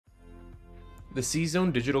The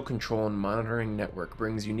C-Zone Digital Control and Monitoring Network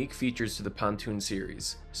brings unique features to the Pontoon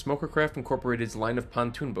series. Smokercraft Incorporated's line of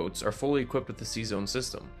pontoon boats are fully equipped with the C-Zone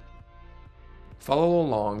system. Follow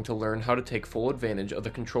along to learn how to take full advantage of the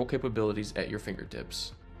control capabilities at your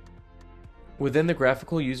fingertips. Within the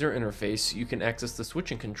graphical user interface, you can access the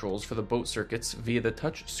switching controls for the boat circuits via the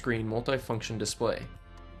touch screen multifunction display.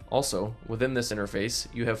 Also, within this interface,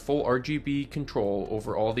 you have full RGB control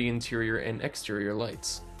over all the interior and exterior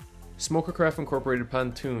lights. Smokercraft Incorporated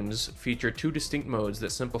pontoons feature two distinct modes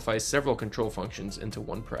that simplify several control functions into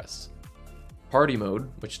one press. Party mode,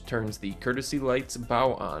 which turns the courtesy lights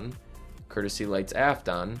bow on, courtesy lights aft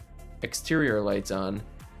on, exterior lights on,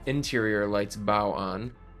 interior lights bow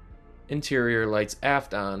on, interior lights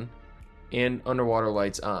aft on, and underwater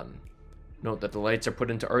lights on. Note that the lights are put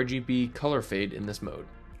into RGB color fade in this mode.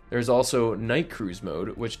 There's also Night Cruise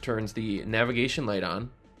mode, which turns the navigation light on,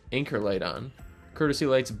 anchor light on, courtesy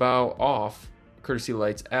lights bow off, courtesy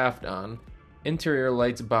lights aft on, interior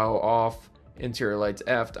lights bow off, interior lights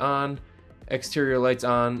aft on, exterior lights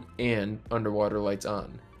on, and underwater lights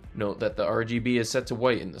on. Note that the RGB is set to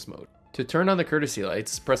white in this mode. To turn on the courtesy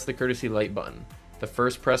lights, press the courtesy light button. The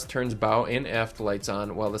first press turns bow and aft lights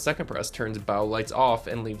on, while the second press turns bow lights off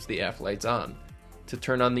and leaves the aft lights on. To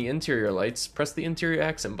turn on the interior lights, press the interior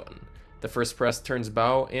accent button. The first press turns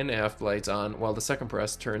bow and aft lights on, while the second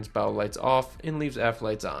press turns bow lights off and leaves aft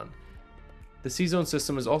lights on. The C-Zone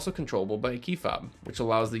system is also controllable by a key fob, which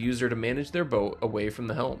allows the user to manage their boat away from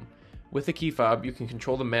the helm. With the key fob, you can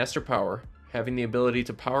control the master power, having the ability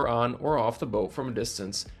to power on or off the boat from a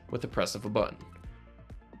distance with the press of a button.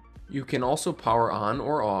 You can also power on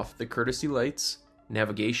or off the courtesy lights,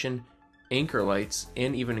 navigation, anchor lights,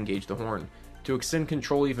 and even engage the horn. To extend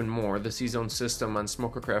control even more, the C-Zone system on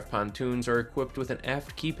Smokercraft pontoons are equipped with an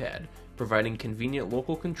aft keypad, providing convenient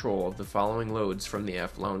local control of the following loads from the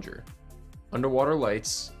aft lounger: underwater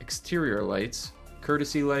lights, exterior lights,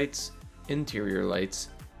 courtesy lights, interior lights,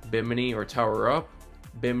 bimini or tower up,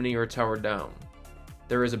 bimini or tower down.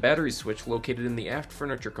 There is a battery switch located in the aft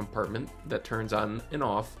furniture compartment that turns on and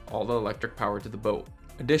off all the electric power to the boat.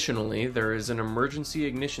 Additionally, there is an emergency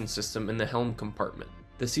ignition system in the helm compartment.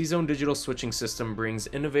 The C-Zone digital switching system brings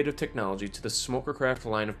innovative technology to the Smokercraft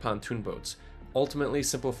line of pontoon boats, ultimately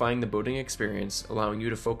simplifying the boating experience, allowing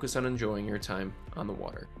you to focus on enjoying your time on the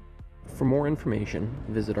water. For more information,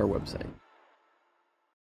 visit our website.